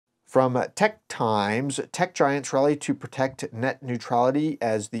From Tech Times, tech giants rally to protect net neutrality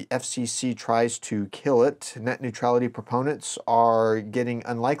as the FCC tries to kill it. Net neutrality proponents are getting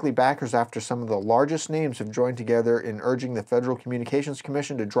unlikely backers after some of the largest names have joined together in urging the Federal Communications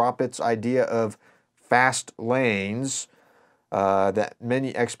Commission to drop its idea of fast lanes that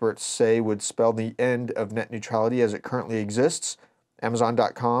many experts say would spell the end of net neutrality as it currently exists.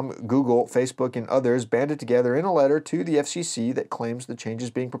 Amazon.com, Google, Facebook, and others banded together in a letter to the FCC that claims the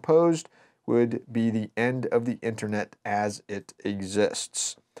changes being proposed would be the end of the internet as it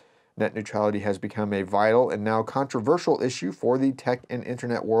exists. Net neutrality has become a vital and now controversial issue for the tech and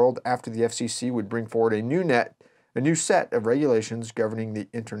internet world after the FCC would bring forward a new set of regulations governing the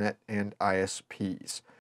internet and ISPs.